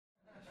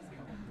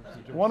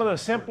One of the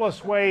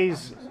simplest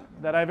ways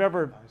that I've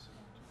ever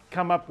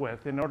come up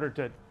with in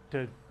order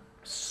to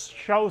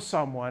show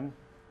someone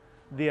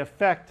the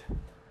effect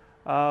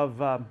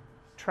of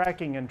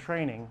tracking and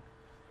training,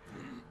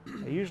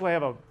 I usually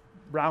have a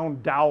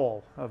round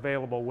dowel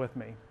available with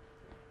me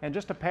and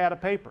just a pad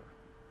of paper.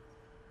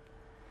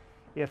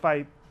 If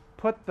I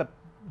put the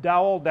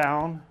dowel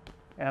down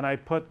and I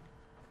put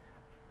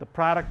the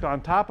product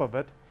on top of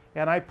it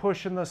and I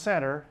push in the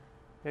center,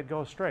 it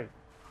goes straight,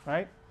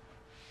 right?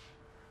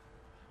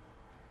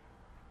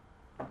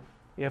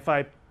 If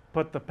I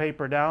put the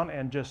paper down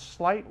and just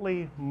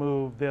slightly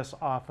move this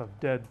off of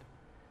dead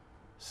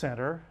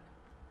center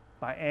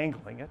by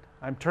angling it,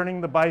 I'm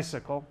turning the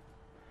bicycle,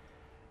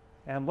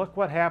 and look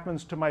what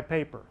happens to my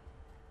paper.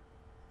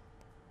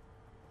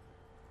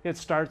 It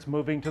starts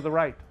moving to the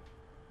right.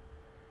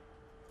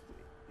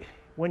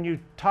 When you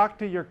talk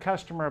to your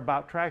customer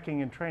about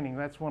tracking and training,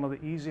 that's one of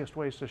the easiest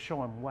ways to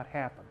show them what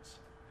happens.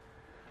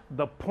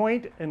 The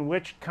point in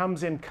which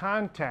comes in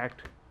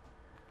contact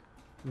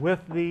with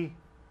the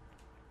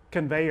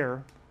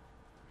conveyor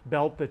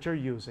belt that you're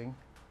using,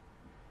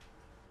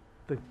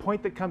 the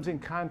point that comes in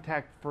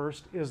contact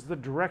first is the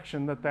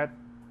direction that that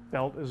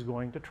belt is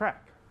going to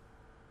track.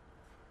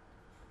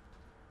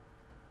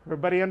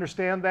 Everybody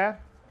understand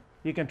that?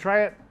 You can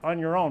try it on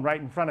your own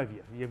right in front of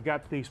you. You've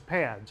got these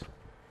pads.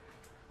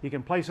 You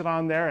can place it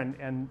on there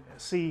and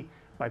see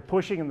by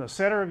pushing in the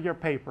center of your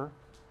paper,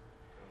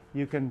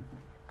 you can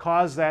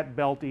cause that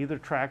belt to either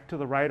track to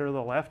the right or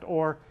the left,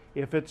 or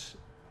if it's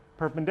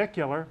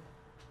perpendicular,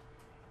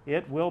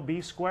 it will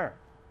be square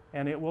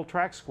and it will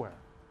track square.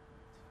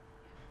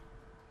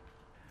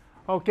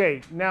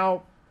 Okay,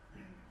 now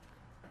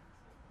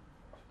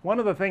one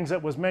of the things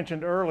that was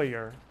mentioned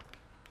earlier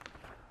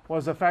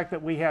was the fact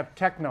that we have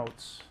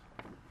TechNotes,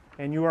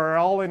 and you are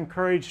all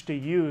encouraged to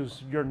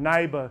use your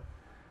NIBA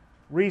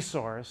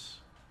resource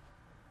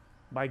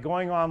by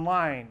going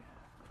online,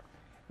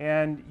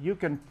 and you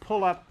can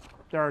pull up,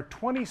 there are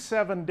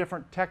 27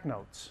 different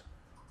TechNotes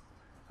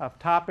of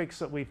topics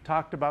that we've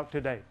talked about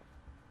today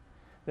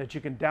that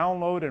you can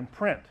download and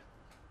print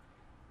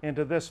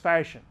into this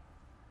fashion.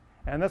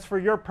 And that's for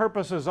your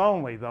purposes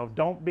only, though.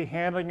 Don't be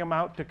handing them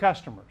out to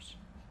customers.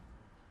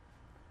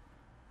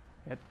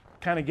 It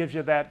kind of gives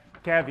you that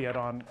caveat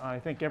on, I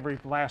think, every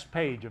last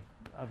page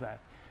of that.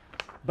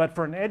 But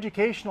for an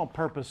educational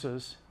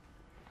purposes,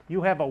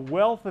 you have a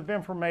wealth of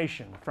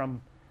information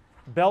from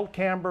belt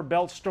camber,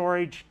 belt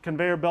storage,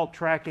 conveyor belt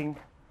tracking.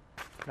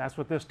 That's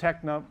what this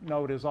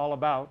TechNote is all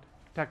about,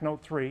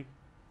 TechNote 3.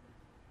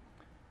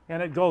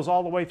 And it goes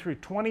all the way through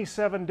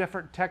 27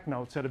 different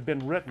TechNotes that have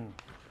been written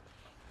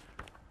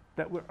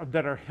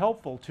that are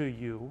helpful to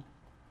you,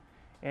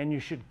 and you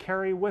should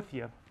carry with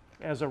you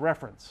as a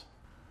reference.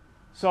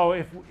 So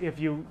if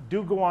you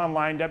do go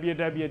online,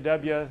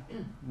 www.niba.org,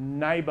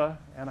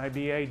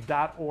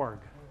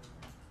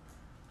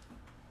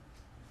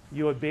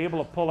 you would be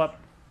able to pull up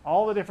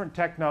all the different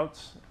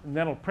TechNotes, and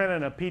then it'll print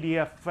in a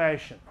PDF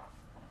fashion.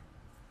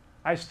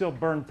 I still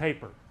burn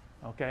paper,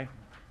 okay?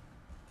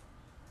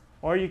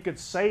 Or you could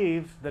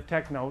save the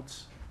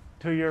TechNotes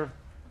to your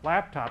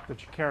laptop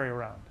that you carry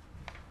around.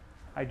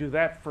 I do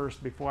that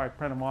first before I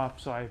print them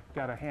off, so I've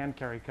got a hand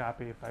carry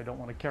copy if I don't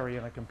want to carry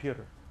in a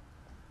computer.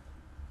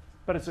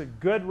 But it's a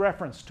good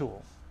reference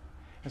tool.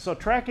 And so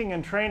tracking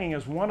and training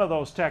is one of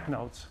those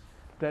TechNotes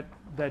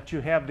that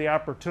you have the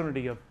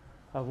opportunity of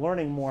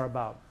learning more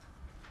about.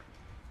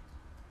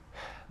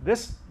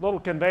 This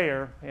little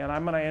conveyor, and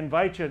I'm going to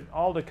invite you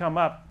all to come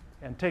up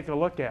and take a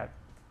look at.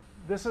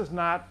 This is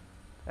not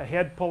a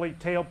head pulley,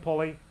 tail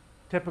pulley,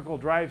 typical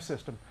drive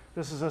system.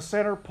 This is a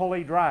center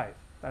pulley drive.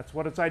 That's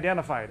what it's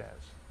identified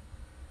as.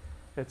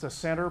 It's a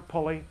center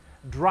pulley,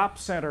 drop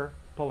center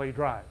pulley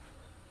drive.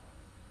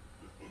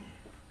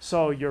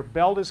 So your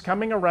belt is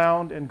coming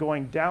around and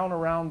going down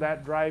around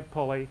that drive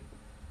pulley,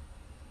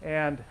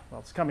 and, well,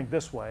 it's coming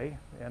this way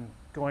and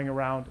going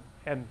around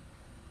in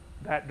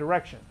that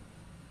direction.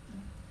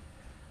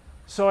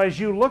 So as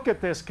you look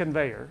at this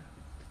conveyor,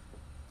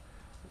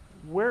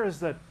 where is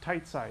the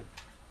tight side?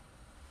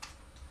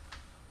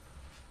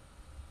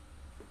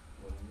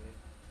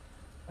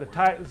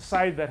 The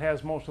side that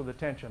has most of the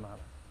tension on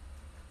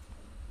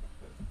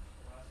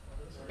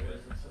it.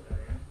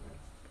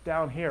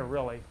 Down here,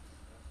 really.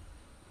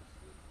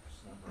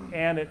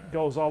 And it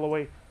goes all the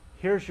way.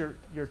 Here's your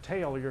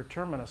tail, your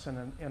terminus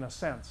in a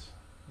sense,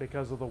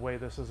 because of the way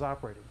this is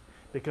operating.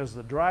 Because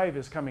the drive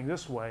is coming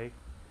this way.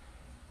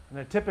 In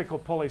a typical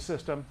pulley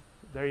system,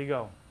 there you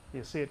go.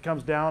 You see it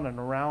comes down and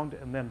around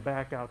and then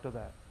back out to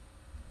that.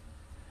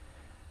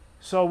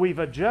 So we've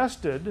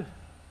adjusted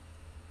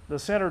the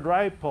center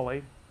drive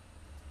pulley,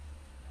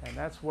 and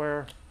that's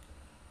where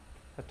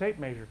a tape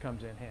measure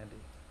comes in handy.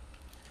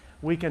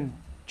 We can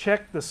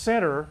check the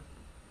center,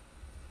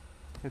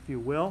 if you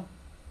will,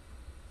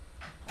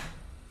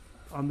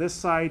 on this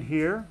side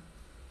here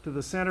to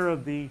the center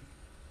of the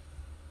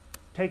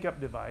take-up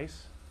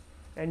device,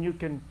 and you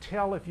can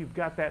tell if you've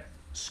got that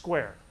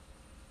square.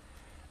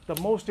 The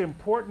most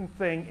important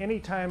thing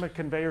anytime a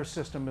conveyor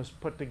system is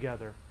put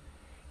together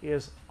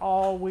is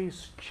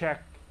always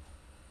check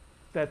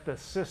that the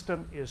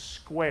system is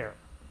square,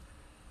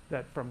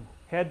 that from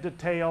head to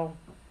tail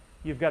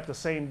you've got the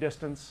same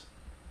distance,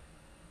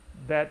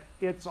 that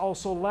it's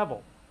also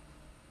level.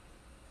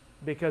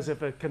 Because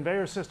if a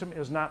conveyor system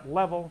is not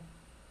level,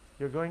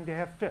 you're going to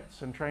have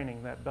fits in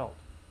training that belt.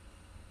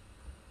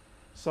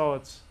 So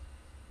it's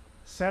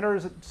center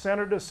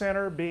to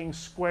center being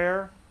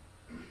square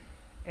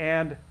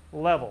and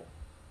level.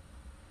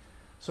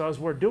 So as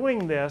we're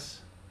doing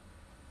this,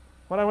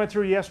 what I went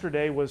through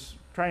yesterday was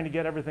trying to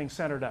get everything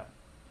centered up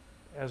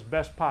as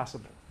best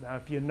possible. Now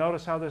if you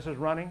notice how this is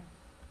running,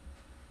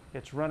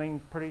 it's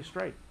running pretty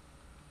straight.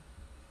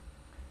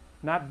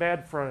 Not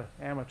bad for an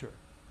amateur.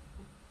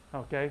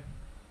 Okay?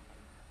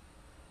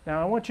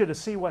 Now I want you to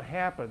see what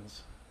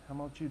happens. How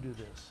about you do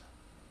this?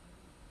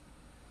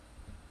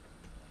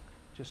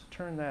 Just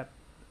turn that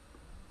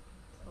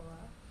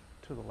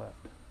to the left.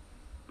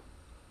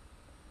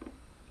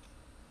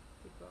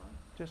 Keep going.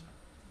 Just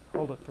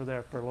hold it for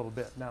there for a little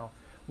bit. Now,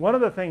 one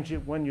of the things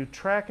when you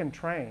track and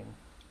train,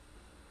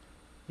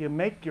 you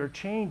make your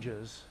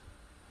changes,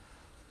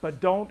 but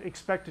don't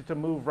expect it to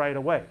move right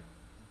away.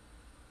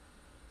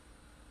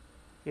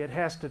 It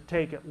has to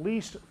take at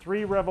least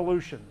 3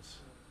 revolutions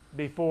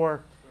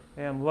before,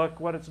 and look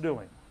what it's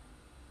doing.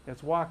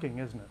 It's walking,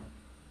 isn't it?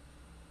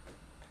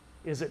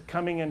 Is it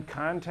coming in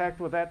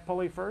contact with that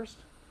pulley first?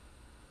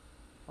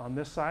 On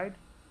this side?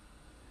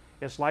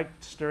 It's like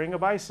steering a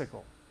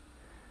bicycle.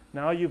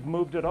 Now you've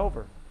moved it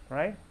over,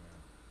 right?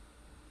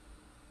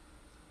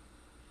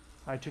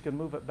 All right, you can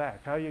move it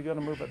back. How are you going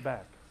to move it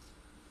back?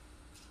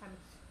 I'm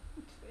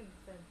doing the same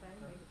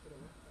thing.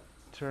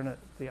 Turn it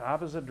the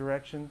opposite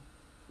direction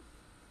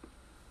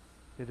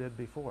you did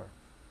before.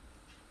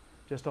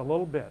 Just a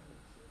little bit.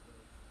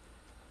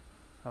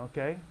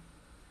 Okay?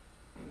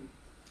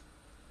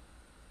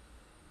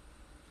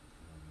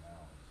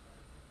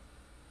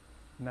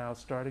 Now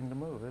it's starting to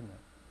move, isn't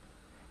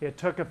it? It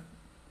took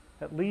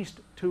at least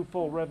 2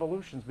 full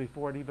revolutions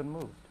before it even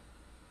moved.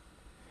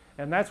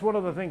 And that's one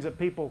of the things that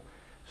people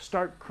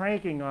start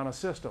cranking on a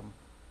system,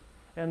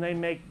 and they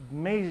make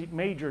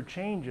major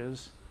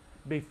changes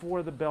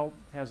before the belt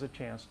has a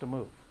chance to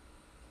move.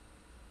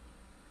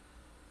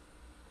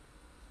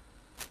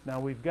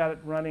 Now we've got it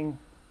running.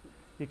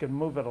 You can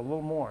move it a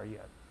little more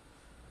yet.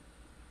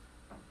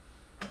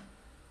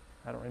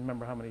 I don't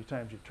remember how many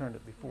times you've turned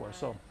it before. No,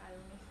 So, I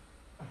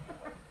don't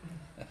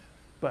know.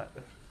 but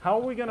how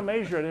are we going to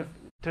measure it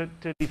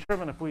to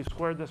determine if we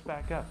squared this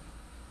back up?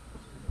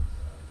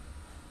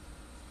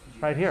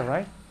 Right here,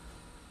 right?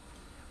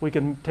 We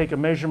can take a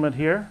measurement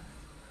here.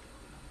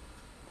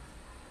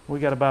 We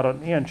got about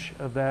 1 inch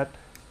of that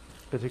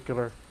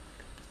particular.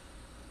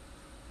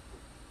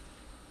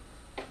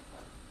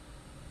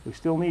 We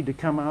still need to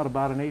come out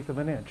about 1/8 of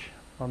an inch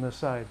on this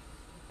side.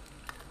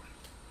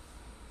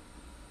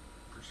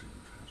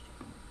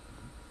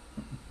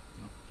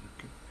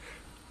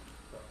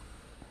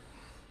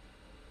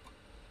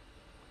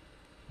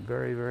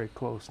 Very, very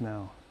close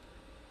now.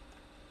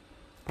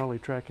 Probably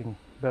tracking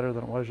better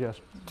than it was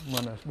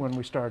when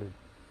we started.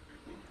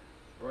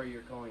 Roy,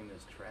 you're calling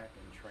this track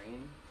and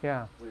train?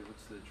 Yeah. Wait,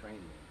 what's the train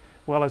mean?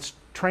 Well, it's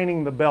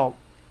training the belt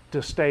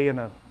to stay in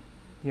a,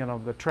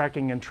 the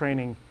tracking and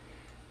training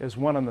is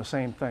one and the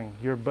same thing.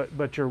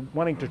 But you're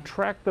wanting to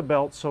track the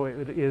belt so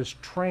it is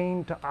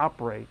trained to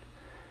operate.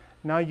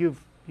 Now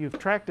you've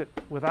tracked it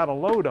without a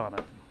load on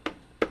it.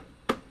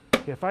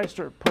 If I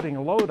start putting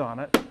a load on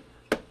it,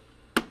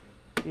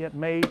 it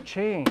may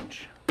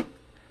change.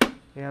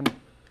 And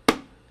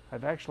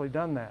I've actually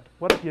done that.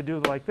 What if you do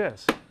like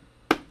this?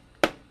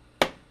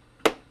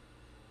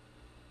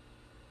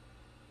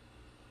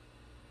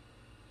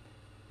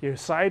 Your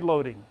side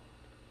loading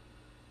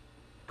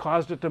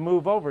caused it to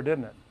move over,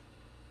 didn't it?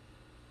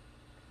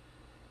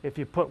 If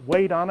you put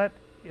weight on it,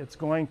 it's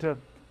going to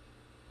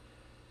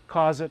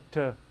cause it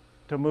to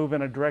move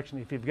in a direction.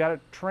 If you've got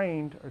it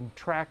trained and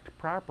tracked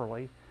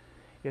properly,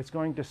 it's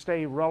going to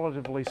stay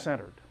relatively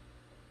centered.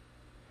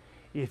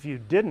 If you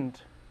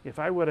didn't, if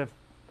I would have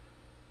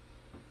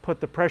put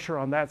the pressure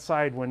on that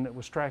side when it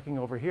was tracking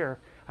over here,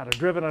 I'd have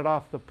driven it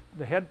off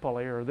the head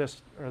pulley or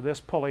this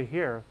pulley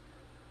here,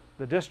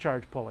 the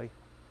discharge pulley,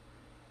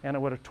 and it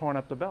would have torn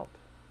up the belt.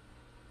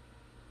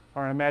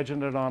 Or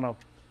imagine it on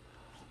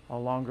a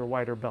longer,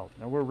 wider belt.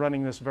 Now we're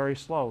running this very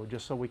slow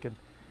just so we can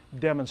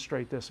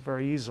demonstrate this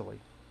very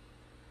easily.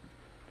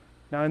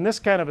 Now in this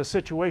kind of a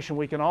situation,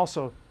 we can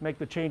also make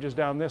the changes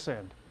down this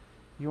end.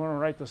 You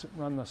want to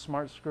run the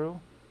smart screw?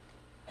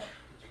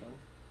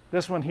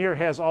 This one here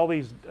has all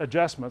these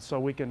adjustments, so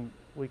we can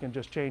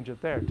just change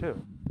it there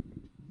too.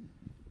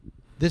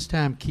 This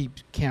time keep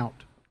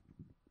count.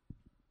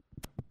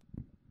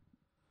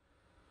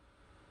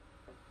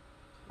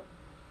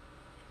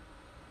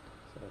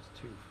 So that's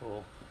 2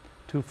 full.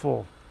 2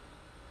 full.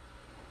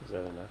 Is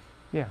that enough?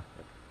 Yeah.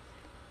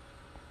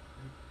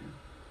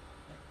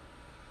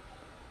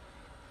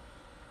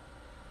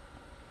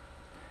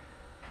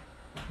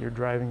 You're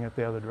driving it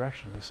the other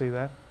direction. You see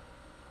that?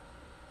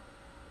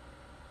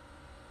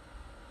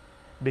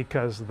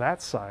 because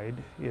that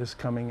side is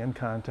coming in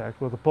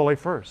contact with the pulley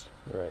first,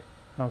 Right.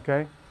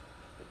 okay?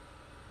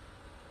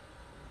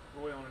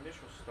 Roy, on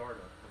initial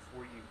startup,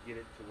 before you get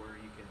it to where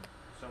you can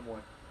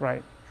somewhat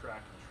Right.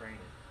 track and train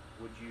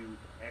it, would you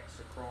X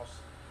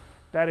across?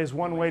 That is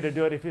one way to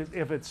do it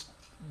if it's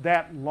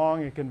that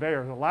long a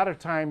conveyor. A lot of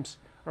times,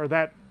 or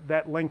that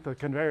length of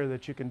conveyor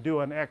that you can do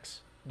an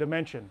X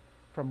dimension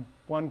from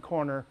one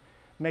corner,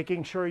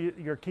 making sure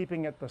you're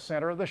keeping it the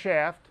center of the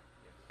shaft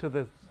to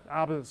the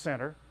opposite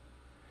center.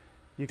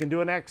 You can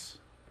do an X.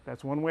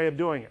 That's one way of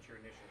doing it. At your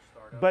initial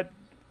startup? But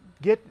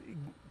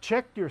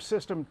check your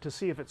system to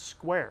see if it's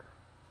square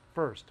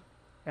first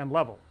and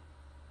level.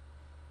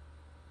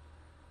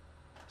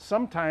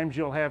 Sometimes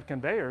you'll have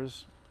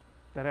conveyors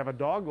that have a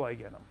dog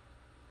leg in them.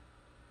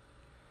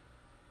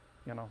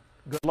 You know,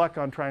 good luck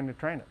on trying to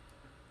train it.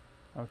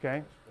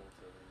 Okay?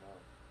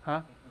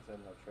 Huh?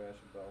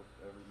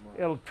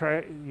 It'll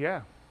try,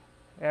 yeah,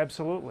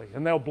 absolutely.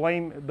 And they'll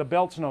blame the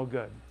belt's no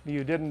good.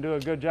 You didn't do a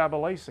good job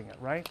of lacing it,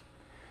 right?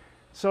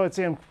 So it's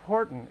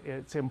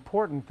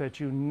important that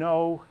you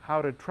know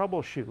how to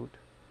troubleshoot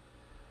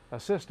a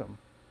system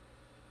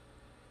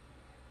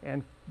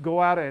and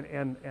go out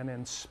and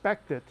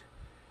inspect it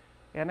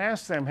and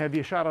ask them, have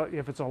you shot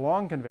if it's a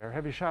long conveyor,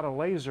 have you shot a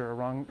laser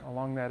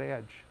along that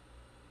edge?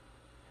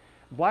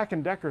 Black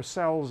 & Decker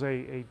sells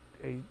a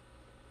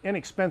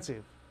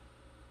inexpensive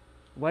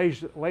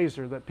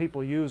laser that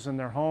people use in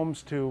their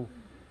homes to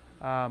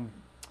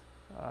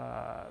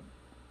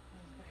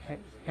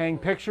hang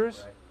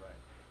pictures. Right.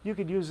 You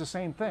could use the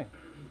same thing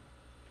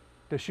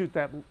to shoot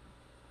that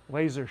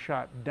laser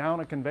shot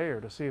down a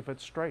conveyor to see if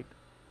it's straight.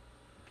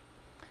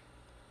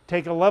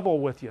 Take a level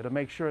with you to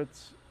make sure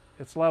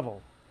it's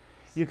level.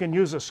 You can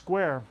use a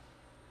square.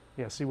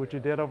 Yeah, see what you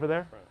did over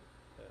there? Front.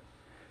 Yeah.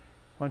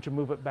 Why don't you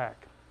move it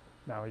back?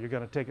 Now you're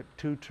going to take it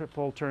two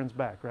full turns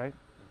back, right?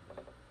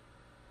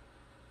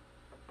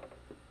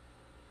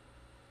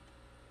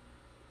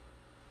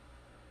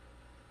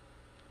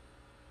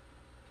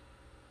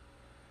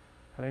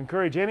 I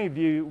encourage any of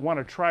you who want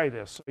to try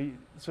this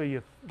so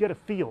you get a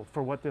feel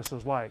for what this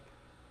is like.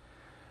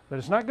 But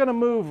it's not going to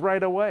move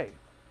right away.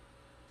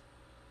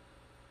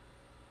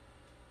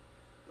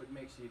 What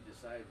makes you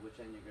decide which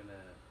end you're gonna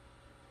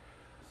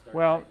start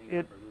Well, tightening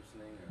up or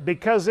loosening? Or?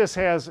 Because this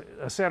has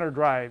a center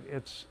drive,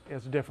 it's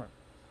different.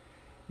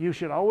 You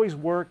should always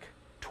work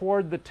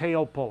toward the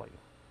tail pulley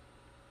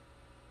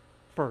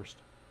first,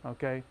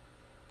 okay?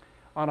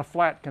 On a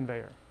flat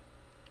conveyor.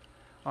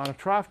 On a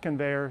trough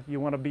conveyor, you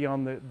want to be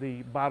on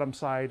the bottom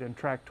side and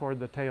track toward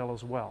the tail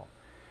as well.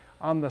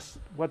 On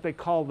what they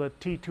call the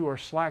T2 or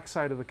slack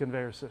side of the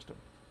conveyor system.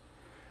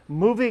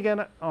 Moving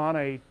on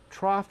a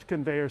trough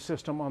conveyor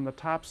system on the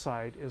top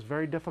side is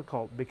very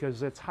difficult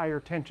because it's higher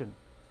tension.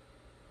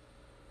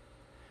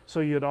 So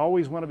you'd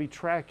always want to be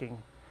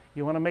tracking.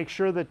 You want to make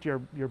sure that your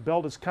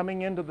belt is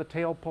coming into the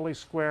tail pulley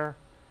square.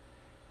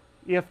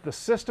 If the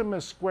system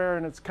is square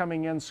and it's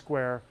coming in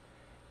square,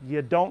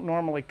 you don't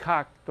normally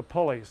cock the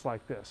pulleys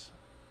like this,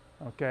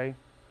 okay?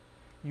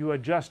 You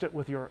adjust it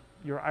with your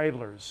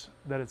idlers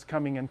that it's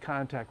coming in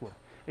contact with.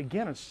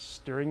 Again, it's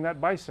steering that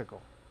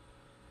bicycle.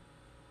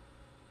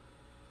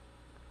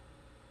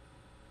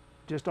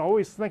 Just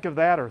always think of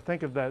that, or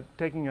think of that,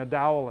 taking a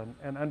dowel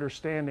and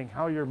understanding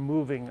how you're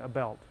moving a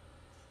belt.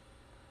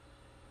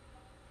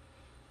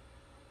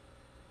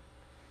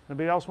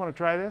 Anybody else want to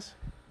try this?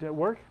 Did it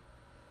work?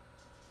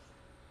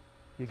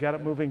 You got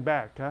it moving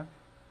back, huh?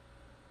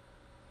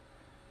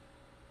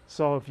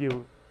 So if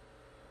you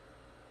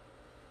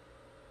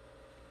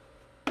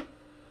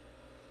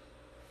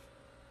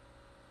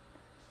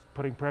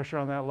putting pressure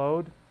on that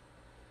load,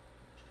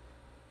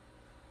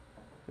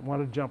 it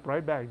wanted to jump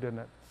right back, didn't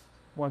it?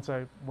 Once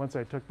I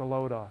took the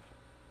load off.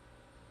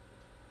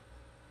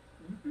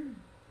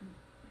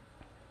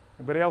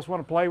 Anybody else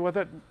want to play with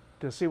it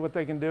to see what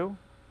they can do?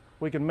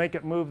 We can make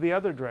it move the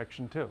other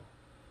direction too.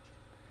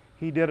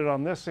 He did it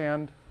on this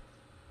end.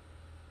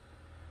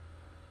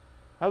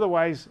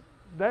 Otherwise,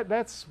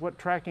 that's what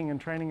tracking and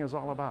training is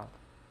all about.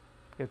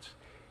 It's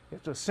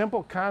a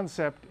simple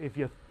concept if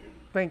you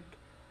think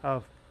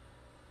of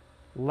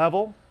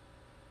level,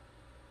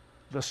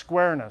 the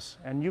squareness,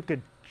 and you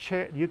could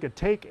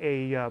take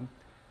a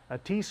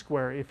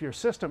T-square if your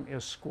system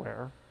is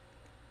square.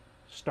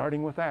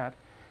 Starting with that,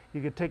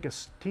 you could take a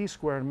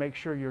T-square and make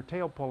sure your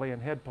tail pulley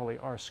and head pulley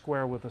are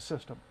square with the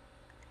system.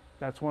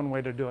 That's one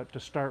way to do it to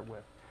start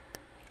with.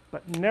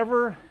 But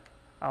never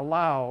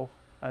allow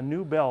a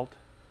new belt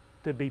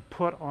to be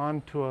put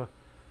onto a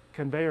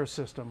conveyor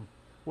system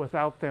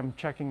without them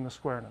checking the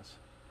squareness.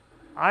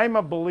 I'm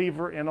a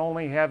believer in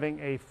only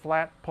having a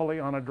flat pulley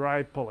on a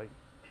drive pulley,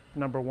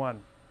 number one,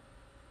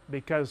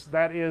 because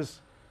that is,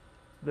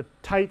 the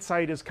tight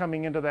side is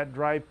coming into that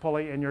drive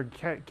pulley and you're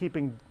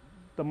keeping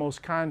the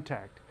most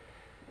contact.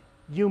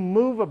 You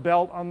move a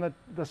belt on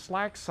the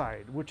slack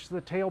side, which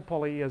the tail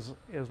pulley is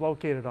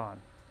located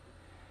on.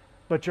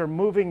 But you're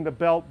moving the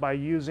belt by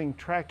using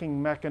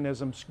tracking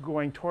mechanisms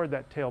going toward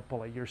that tail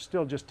pulley. You're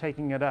still just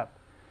taking it up.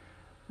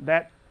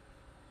 That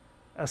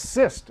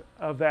assist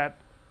of that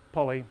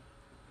pulley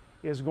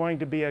is going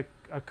to be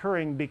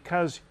occurring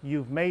because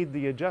you've made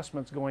the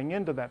adjustments going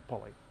into that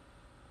pulley.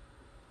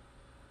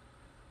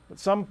 But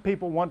some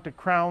people want to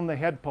crown the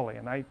head pulley,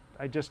 and I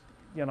just,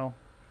 you know,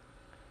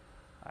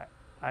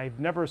 I've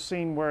never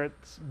seen where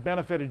it's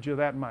benefited you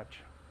that much.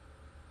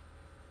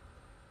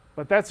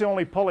 But that's the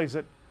only pulleys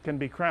that can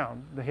be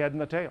crowned, the head and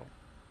the tail.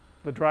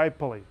 The drive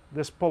pulley.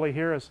 This pulley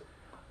here is,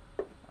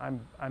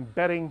 I'm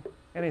betting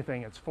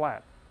anything it's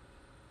flat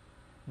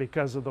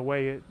because of the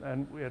way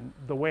and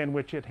the way in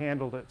which it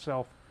handled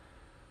itself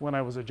when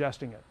I was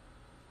adjusting it.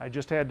 I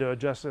just had to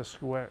adjust this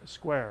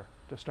square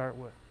to start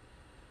with.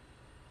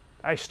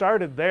 I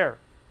started there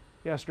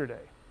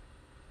yesterday,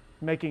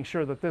 making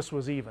sure that this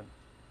was even.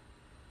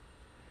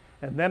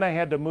 And then I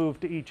had to move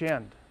to each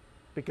end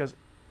because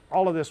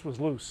all of this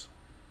was loose.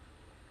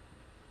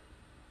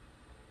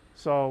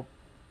 So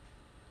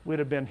we'd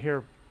have been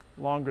here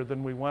longer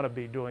than we want to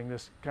be doing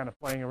this kind of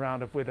playing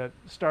around if we'd have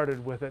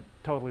started with it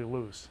totally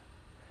loose.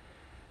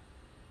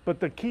 But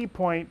the key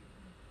point,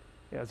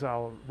 as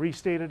I'll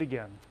restate it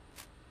again,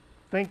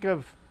 think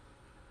of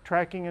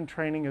tracking and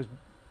training as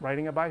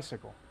riding a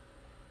bicycle.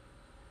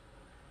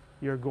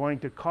 You're going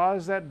to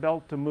cause that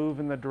belt to move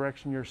in the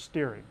direction you're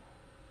steering.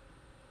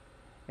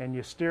 And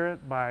you steer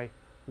it by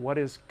what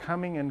is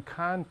coming in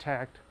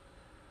contact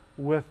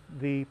with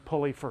the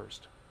pulley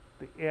first.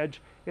 The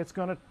edge, it's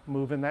going to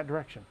move in that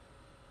direction.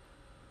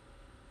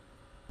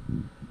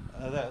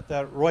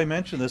 That Roy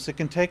mentioned this, it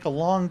can take a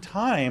long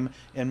time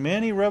and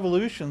many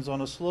revolutions on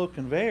a slow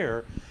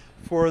conveyor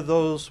for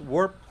those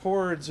warp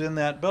cords in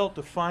that belt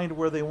to find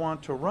where they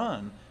want to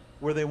run,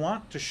 where they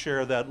want to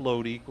share that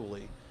load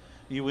equally.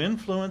 You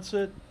influence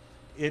it,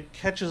 it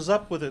catches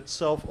up with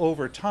itself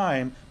over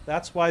time.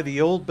 That's why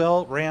the old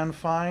belt ran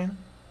fine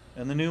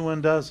and the new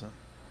one doesn't.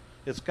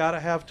 It's got to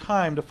have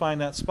time to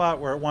find that spot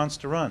where it wants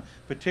to run,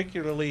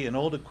 particularly in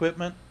old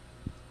equipment.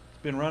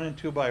 It's been run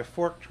into by a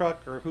fork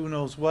truck or who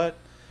knows what.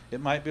 It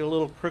might be a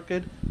little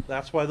crooked.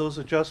 That's why those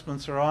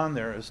adjustments are on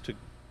there, is to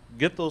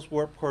get those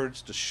warp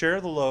cords to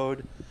share the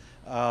load.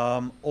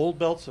 Old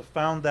belts have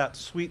found that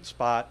sweet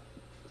spot.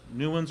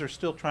 New ones are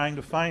still trying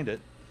to find it.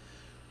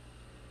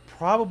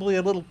 Probably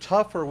a little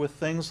tougher with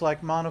things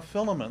like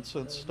monofilaments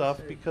and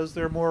stuff because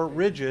they're more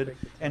rigid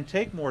and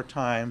take more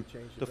time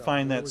to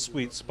find that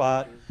sweet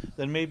spot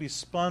than maybe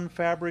spun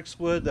fabrics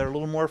would that are a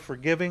little more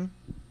forgiving.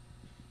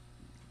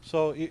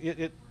 So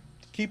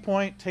key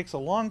point, takes a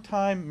long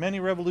time, many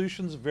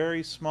revolutions,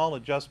 very small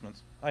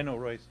adjustments. I know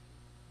Royce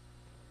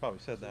probably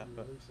said that,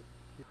 but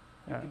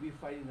You could be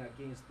fighting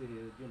against the,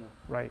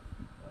 Right.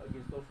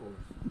 Against those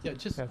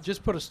rollers. Yeah,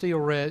 just put a steel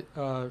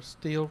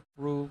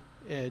rule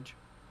edge,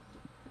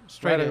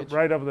 straight edge,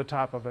 Right over the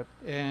top of it.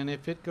 and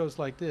if it goes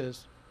like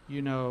this,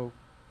 you know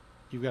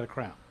you've got a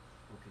crown.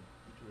 Okay,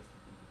 interesting.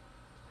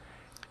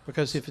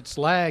 Because if it's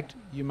lagged,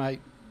 you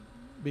might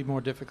be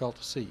more difficult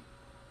to see.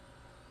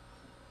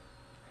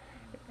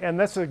 And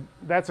that's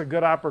a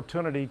good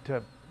opportunity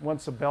to,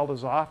 once the belt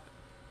is off,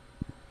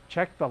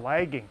 check the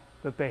lagging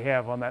that they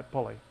have on that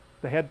pulley,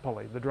 the head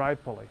pulley, the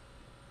drive pulley.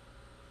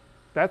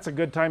 That's a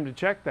good time to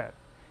check that.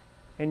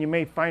 And you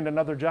may find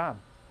another job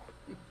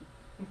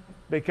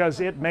because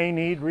it may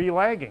need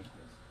re-lagging.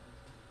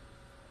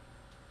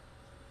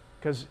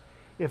 Because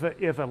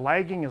if a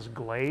lagging is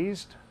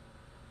glazed,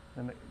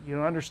 and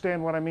you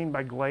understand what I mean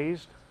by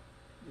glazed?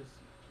 Yes,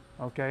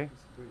 Okay?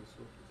 it's very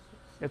soft.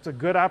 It's a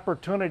good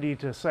opportunity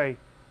to say,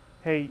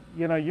 hey,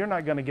 you're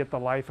not going to get the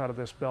life out of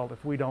this belt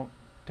if we don't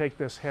take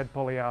this head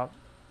pulley out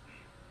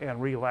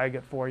and re-lag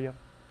it for you.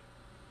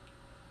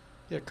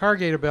 Yeah,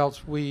 corrugator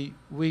belts, we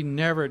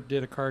never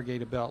did a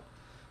corrugator belt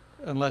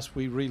unless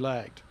we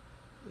re-lagged.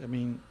 I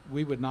mean,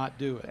 we would not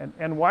do it.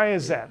 And why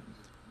is that?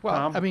 Well,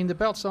 Tom? I mean, the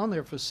belt's on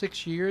there for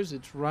 6 years.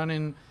 It's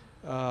running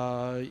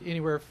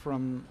anywhere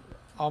from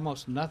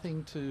almost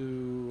nothing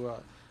to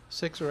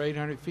 600 or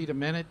 800 feet a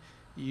minute.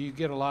 You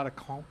get a lot of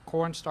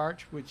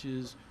cornstarch, which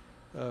is,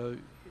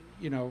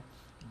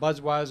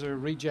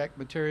 Budweiser reject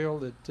material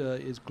that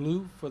is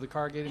glue for the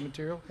corrugated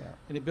material, Yeah.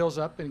 and it builds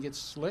up and it gets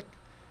slick,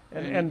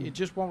 and And- it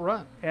just won't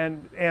run.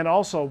 And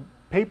also,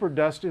 paper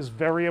dust is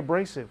very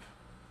abrasive.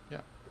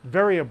 Yeah.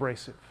 Very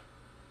abrasive.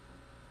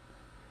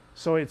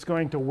 So it's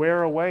going to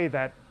wear away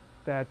that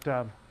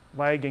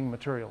lagging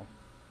material.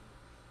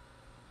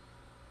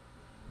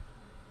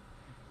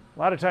 A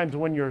lot of times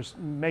when you're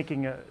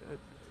making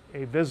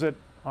a visit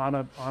on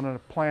a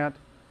plant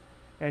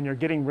and you're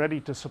getting ready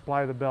to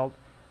supply the belt,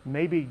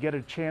 maybe get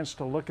a chance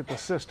to look at the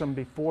system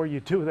before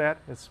you do that.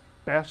 It's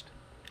best.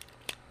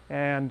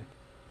 And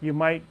you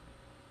might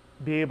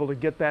be able to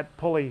get that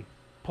pulley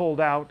pulled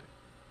out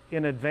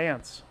in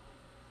advance.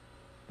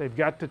 They've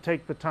got to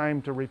take the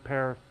time to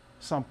repair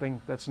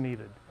something that's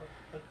needed.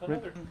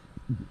 another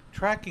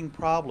tracking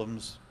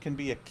problems can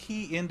be a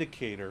key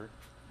indicator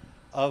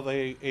of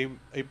a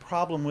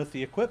problem with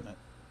the equipment.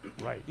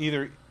 Right.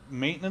 Either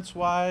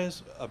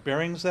maintenance-wise,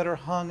 bearings that are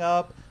hung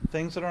up,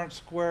 things that aren't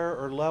square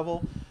or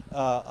level.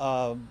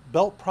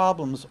 Belt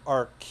problems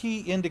are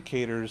key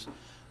indicators.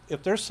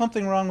 If there's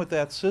something wrong with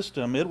that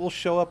system, it will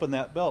show up in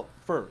that belt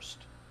first.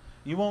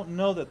 you won't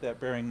know that that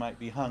bearing might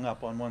be hung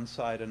up on one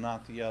side and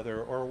not the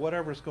other, or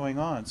whatever's going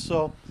on.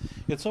 So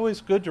it's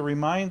always good to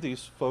remind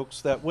these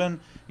folks that when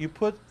you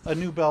put a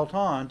new belt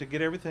on, to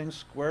get everything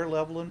square,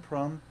 level, and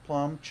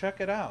plumb, check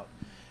it out.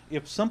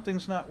 If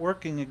something's not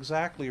working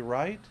exactly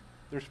right,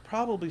 there's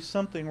probably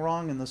something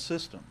wrong in the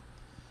system.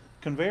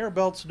 Conveyor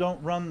belts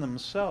don't run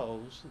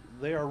themselves,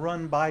 they are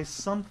run by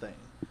something.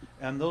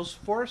 And those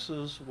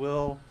forces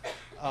will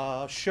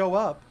show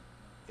up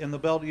in the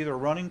belt either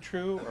running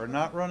true or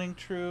not running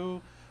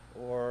true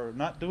or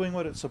not doing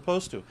what it's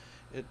supposed to.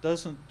 It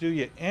doesn't do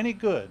you any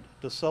good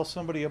to sell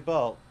somebody a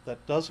belt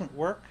that doesn't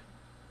work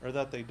or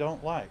that they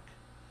don't like.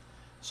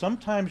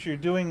 Sometimes you're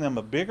doing them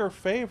a bigger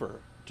favor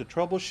to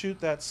troubleshoot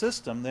that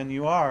system than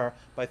you are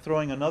by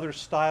throwing another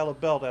style of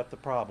belt at the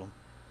problem.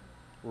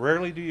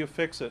 Rarely do you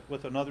fix it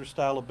with another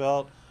style of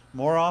belt.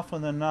 More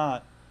often than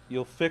not,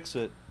 you'll fix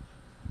it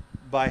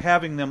by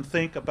having them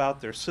think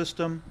about their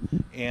system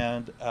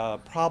and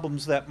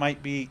problems that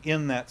might be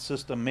in that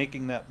system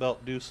making that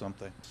belt do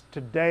something.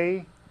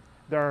 Today,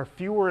 there are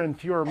fewer and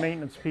fewer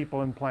maintenance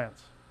people in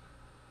plants.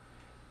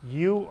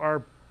 You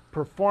are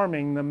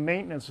performing the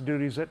maintenance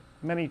duties that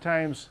many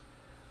times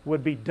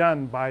would be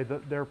done by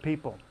their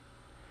people.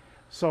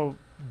 So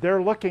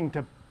they're looking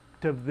to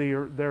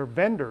their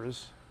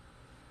vendors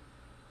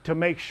to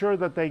make sure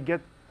that they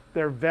get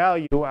their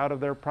value out of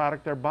their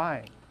product they're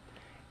buying.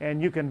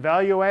 And you can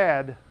value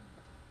add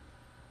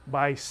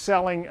by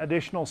selling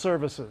additional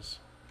services.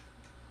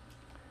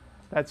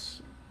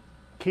 That's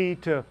key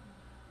to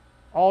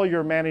all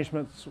your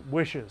management's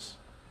wishes,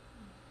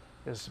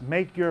 is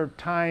make your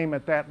time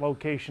at that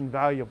location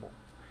valuable.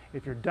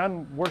 If you're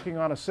done working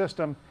on a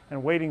system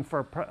and waiting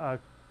for a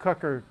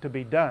cooker to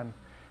be done,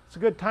 it's a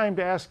good time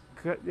to ask,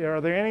 are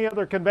there any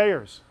other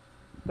conveyors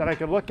that I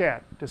could look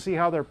at to see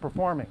how they're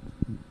performing?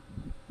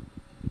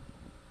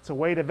 It's a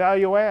way to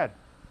value add.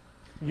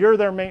 You're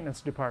their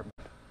maintenance department.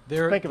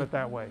 Think of it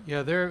that way.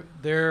 Yeah, there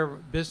are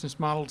business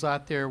models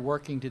out there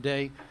working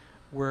today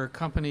where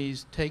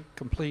companies take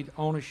complete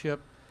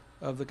ownership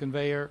of the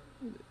conveyor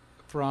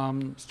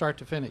from start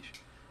to finish.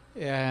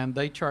 And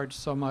they charge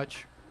so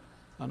much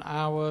an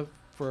hour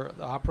for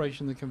the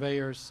operation of the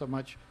conveyor, so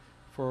much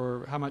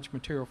for how much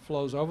material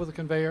flows over the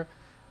conveyor,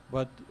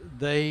 but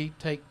they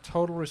take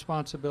total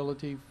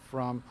responsibility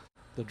from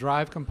the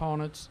drive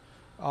components,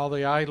 all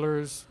the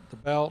idlers, the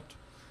belt,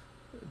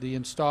 the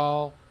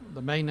install,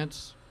 the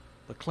maintenance,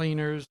 the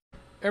cleaners,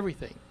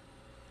 everything.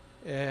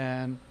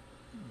 And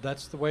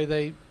that's the way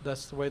they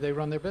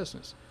run their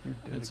business.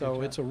 And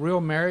so it's a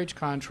real marriage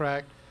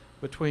contract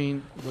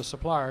between the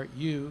supplier,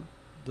 you,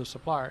 the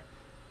supplier,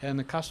 and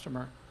the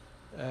customer.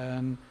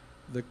 And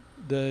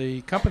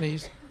the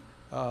companies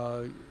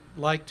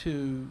like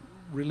to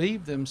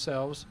relieve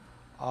themselves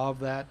of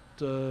that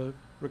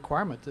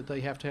requirement that they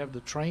have to have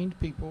the trained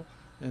people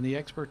and the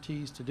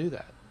expertise to do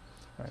that.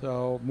 Right.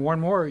 So more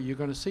and more you're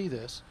going to see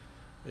this.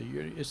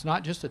 It's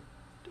not just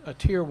a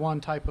tier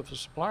one type of a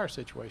supplier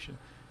situation.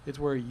 It's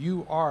where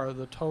you are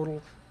the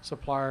total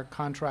supplier,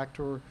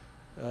 contractor,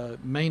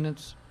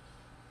 maintenance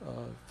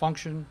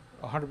function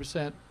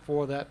 100%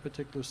 for that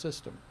particular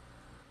system.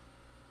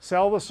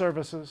 Sell the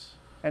services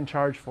and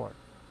charge for it.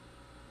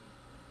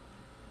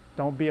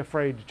 Don't be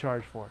afraid to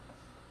charge for it.